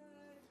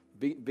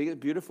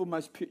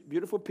 Most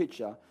beautiful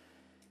picture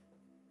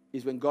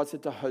is when God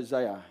said to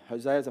Hosea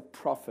is a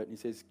prophet, he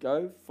says,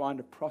 go find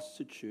a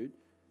prostitute,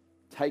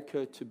 take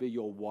her to be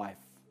your wife.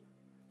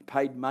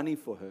 Paid money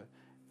for her,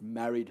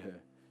 married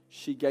her.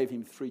 She gave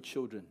him 3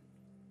 children.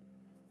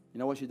 You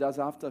know what she does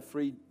after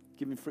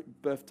giving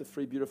birth to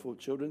 3 beautiful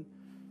children?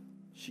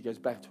 She goes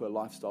back to her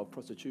lifestyle of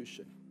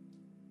prostitution.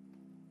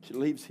 She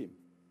leaves him.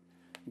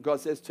 And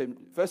God says to him,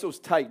 first it was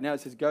take, now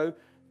it says go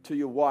to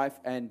your wife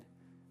and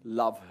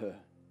love her.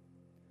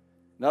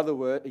 In other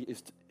words,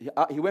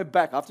 he went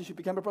back after she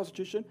became a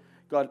prostitution.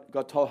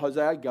 God told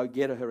Hosea, go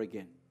get her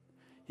again.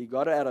 He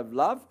got her out of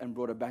love and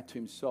brought her back to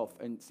himself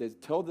and says,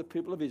 tell the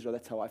people of Israel,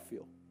 that's how I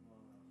feel.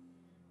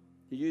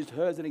 He used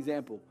her as an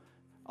example.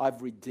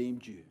 I've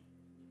redeemed you.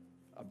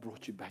 I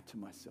brought you back to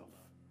myself.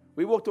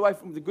 We walked away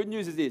from, the good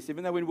news is this,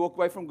 even though we walk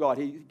away from God,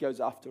 he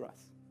goes after us.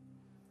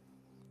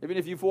 Even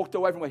if you've walked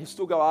away from God, he'll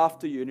still go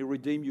after you and he'll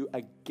redeem you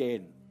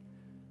again.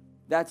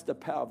 That's the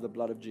power of the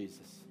blood of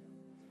Jesus.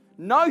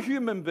 No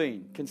human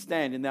being can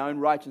stand in their own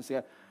righteousness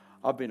and say,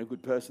 I've been a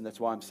good person, that's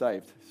why I'm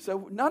saved.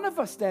 So none of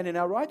us stand in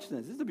our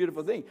righteousness. This is the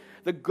beautiful thing.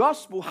 The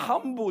gospel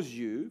humbles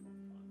you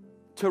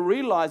to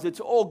realize it's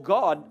all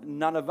God,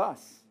 none of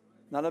us.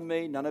 None of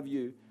me, none of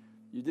you.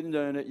 You didn't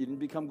earn it. You didn't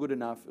become good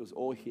enough. It was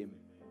all him.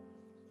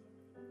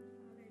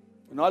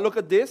 And I look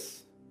at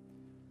this.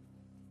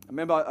 I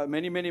remember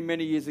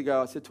many years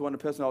ago, I said to one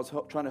person I was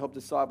trying to help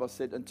disciple, I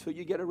said, until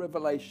you get a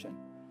revelation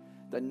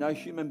that no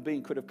human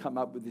being could have come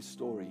up with this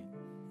story,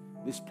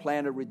 this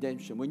plan of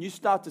redemption. When you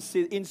start to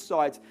see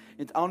insights,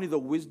 it's only the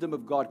wisdom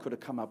of God could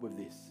have come up with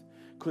this.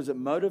 Because it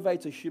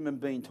motivates a human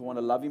being to want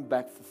to love him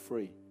back for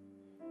free.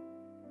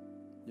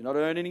 You're not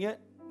earning it.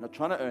 You're not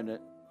trying to earn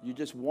it. You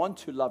just want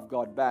to love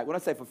God back. When I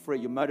say for free,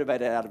 you're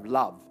motivated out of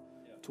love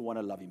to want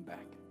to love him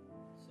back.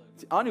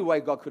 It's the only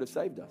way God could have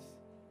saved us.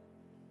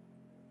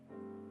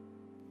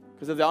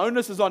 Because if the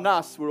onus is on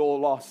us, we're all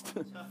lost.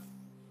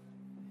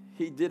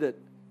 He did it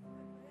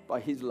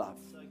by his love.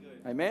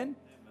 Amen?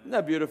 Isn't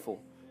that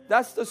beautiful?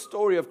 That's the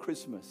story of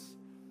Christmas.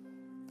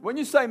 When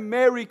you say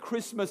Merry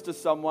Christmas to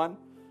someone,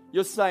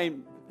 you're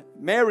saying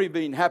Mary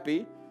being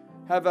happy.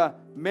 Have a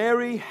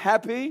merry,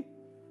 happy.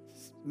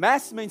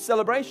 Mass means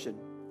celebration.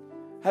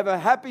 Have a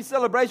happy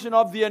celebration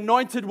of the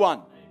Anointed One.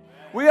 Amen.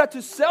 We are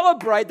to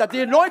celebrate that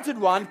the Anointed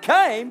One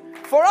came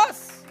for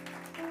us.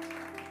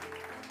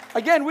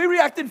 Again, we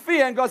react in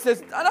fear and God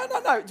says,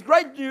 no. It's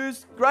great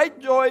news, great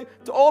joy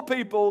to all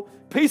people,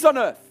 peace on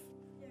earth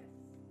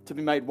to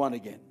be made one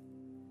again.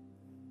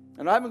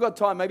 And I haven't got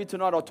time. Maybe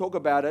tonight I'll talk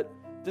about it.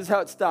 This is how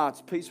it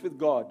starts. Peace with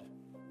God.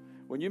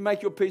 When you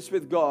make your peace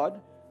with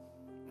God,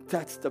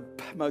 that's the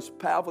most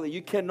powerful thing.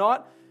 You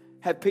cannot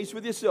have peace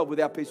with yourself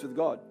without peace with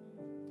God.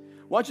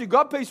 Once you've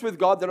got peace with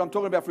God, that I'm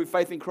talking about through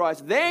faith in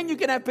Christ, then you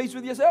can have peace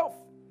with yourself.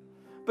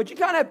 But you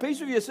can't have peace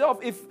with yourself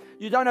if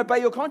you don't obey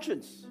your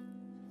conscience.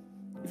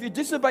 If you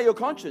disobey your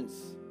conscience,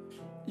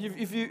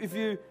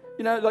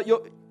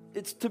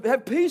 it's to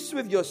have peace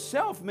with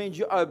yourself means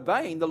you're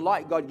obeying the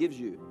light God gives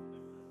you.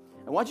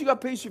 And once you got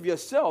peace with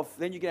yourself,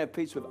 then you can have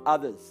peace with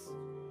others.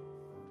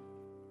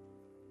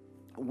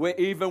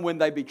 Even when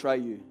they betray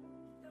you.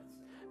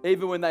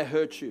 Even when they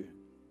hurt you.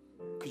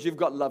 Because you've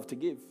got love to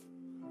give.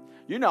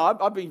 You know,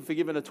 I've been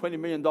forgiven a $20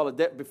 million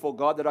debt before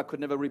God that I could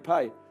never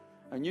repay.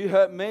 And you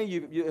hurt me,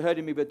 you're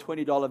hurting me with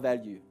 $20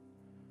 value.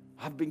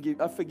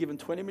 I've forgiven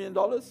 $20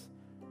 million.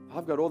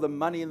 I've got all the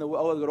money in the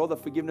world, I've got all the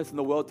forgiveness in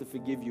the world to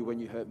forgive you when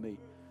you hurt me.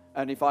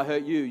 And if I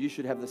hurt you, you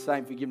should have the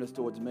same forgiveness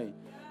towards me.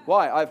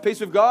 Why? I have peace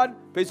with God,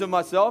 peace with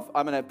myself,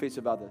 I'm going to have peace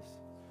with others.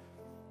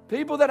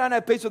 People that don't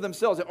have peace with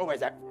themselves are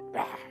always like,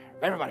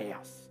 everybody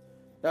else.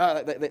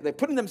 They're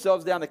putting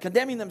themselves down, they're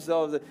condemning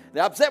themselves,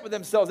 they're upset with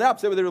themselves, they're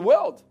upset with the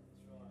world.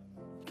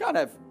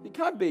 You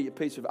can't be at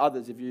peace with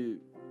others if you're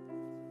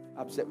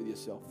upset with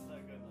yourself.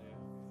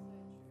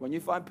 When you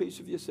find peace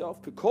with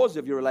yourself, because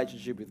of your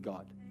relationship with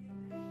God,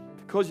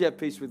 because you have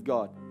peace with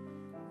God,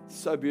 it's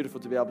so beautiful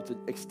to be able to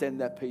extend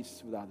that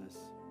peace with others.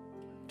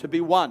 To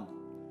be one.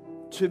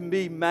 To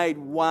be made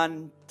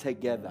one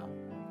together.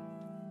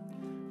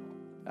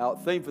 Our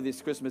theme for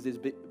this Christmas is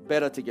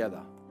better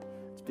together.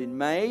 It's been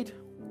made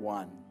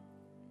one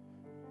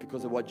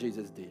because of what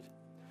Jesus did.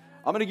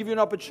 I'm going to give you an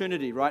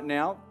opportunity right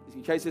now,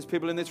 in case there's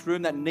people in this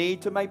room that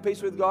need to make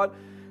peace with God,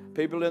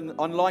 people in the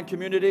online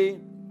community,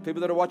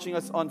 people that are watching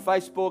us on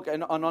Facebook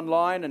and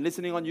online and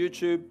listening on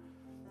YouTube.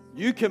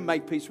 You can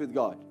make peace with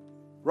God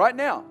right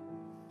now.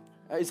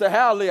 You say,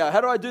 how, Leo?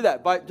 How do I do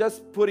that? By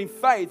just putting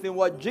faith in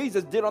what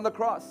Jesus did on the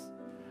cross.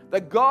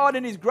 That God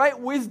in His great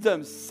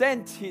wisdom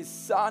sent His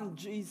Son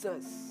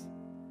Jesus.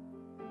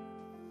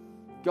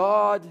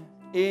 God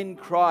in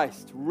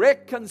Christ,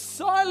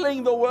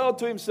 reconciling the world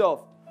to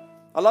Himself.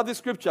 I love this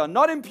scripture.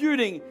 Not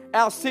imputing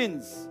our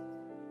sins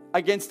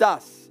against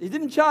us. He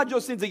didn't charge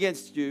your sins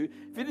against you.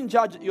 If He didn't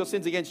charge your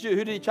sins against you,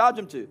 who did He charge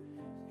them to?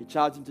 He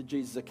charged them to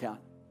Jesus'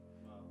 account.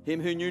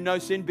 Him who knew no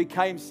sin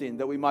became sin,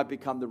 that we might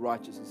become the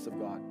righteousness of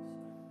God.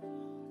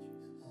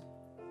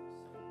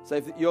 So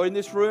if you're in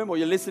this room or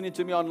you're listening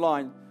to me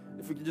online,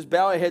 if we can just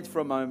bow our heads for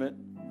a moment,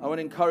 I want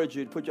to encourage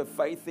you to put your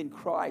faith in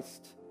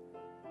Christ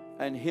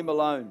and Him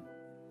alone.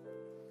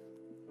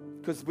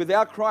 Because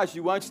without Christ,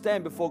 you won't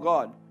stand before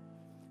God.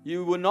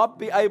 You will not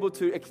be able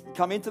to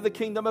come into the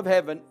kingdom of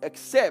heaven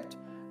except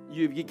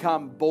you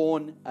become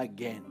born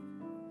again.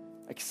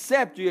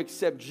 Except you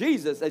accept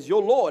Jesus as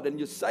your Lord and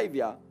your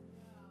Savior.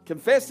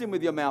 Confess Him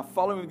with your mouth,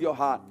 follow Him with your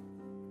heart.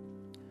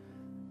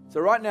 So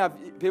right now,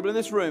 people in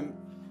this room,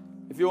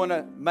 if you want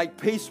to make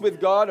peace with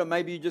God, or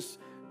maybe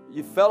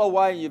you fell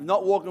away and you've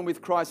not walking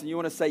with Christ and you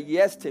want to say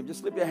yes to Him,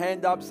 just slip your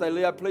hand up, say,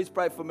 Leo, please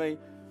pray for me.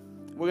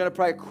 We're going to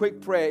pray a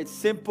quick prayer. It's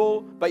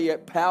simple, but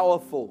yet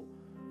powerful,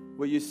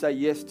 where you say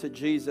yes to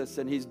Jesus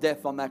and His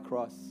death on that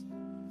cross.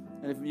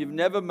 And if you've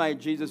never made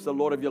Jesus the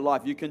Lord of your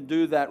life, you can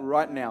do that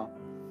right now.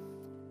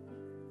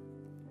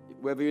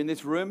 Whether you're in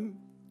this room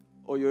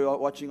or you're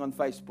watching on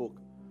Facebook,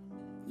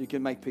 you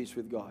can make peace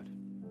with God.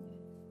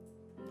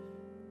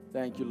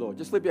 Thank you, Lord.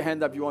 Just slip your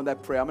hand up if you want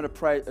that prayer. I'm going to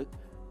pray a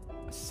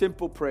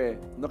simple prayer.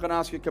 I'm not going to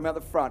ask you to come out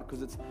the front,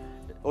 because it's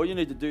all you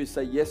need to do is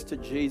say yes to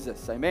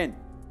Jesus. Amen.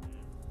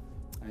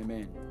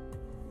 Amen.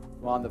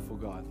 Wonderful,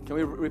 God. Can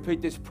we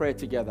repeat this prayer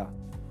together?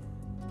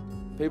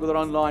 People that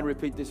are online,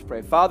 repeat this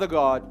prayer. Father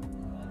God,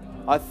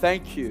 I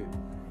thank You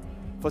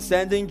for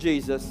sending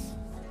Jesus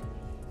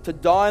to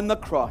die on the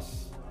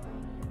cross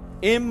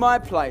in my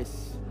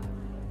place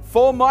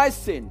for my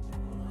sin,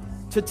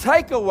 to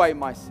take away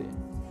my sin.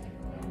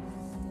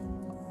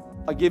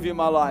 I give You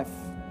my life.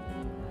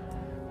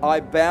 I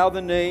bow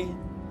the knee.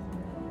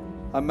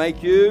 I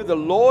make You the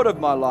Lord of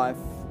my life.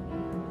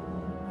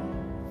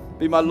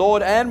 Be my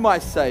Lord and my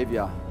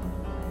Savior.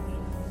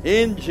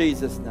 In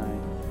Jesus'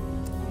 name.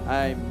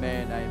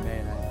 Amen, amen,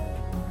 amen.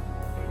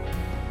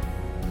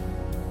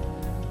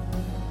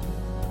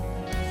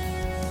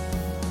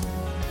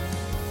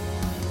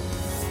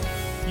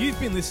 You've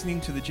been listening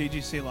to the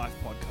GGC Life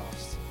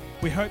podcast.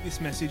 We hope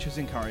this message has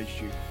encouraged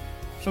you.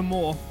 For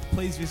more,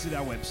 please visit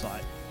our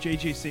website,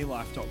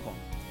 ggclife.com,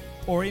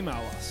 or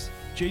email us,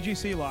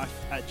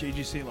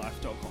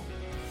 ggclife@ggclife.com.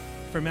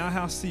 From our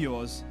house to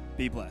yours,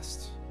 be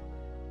blessed.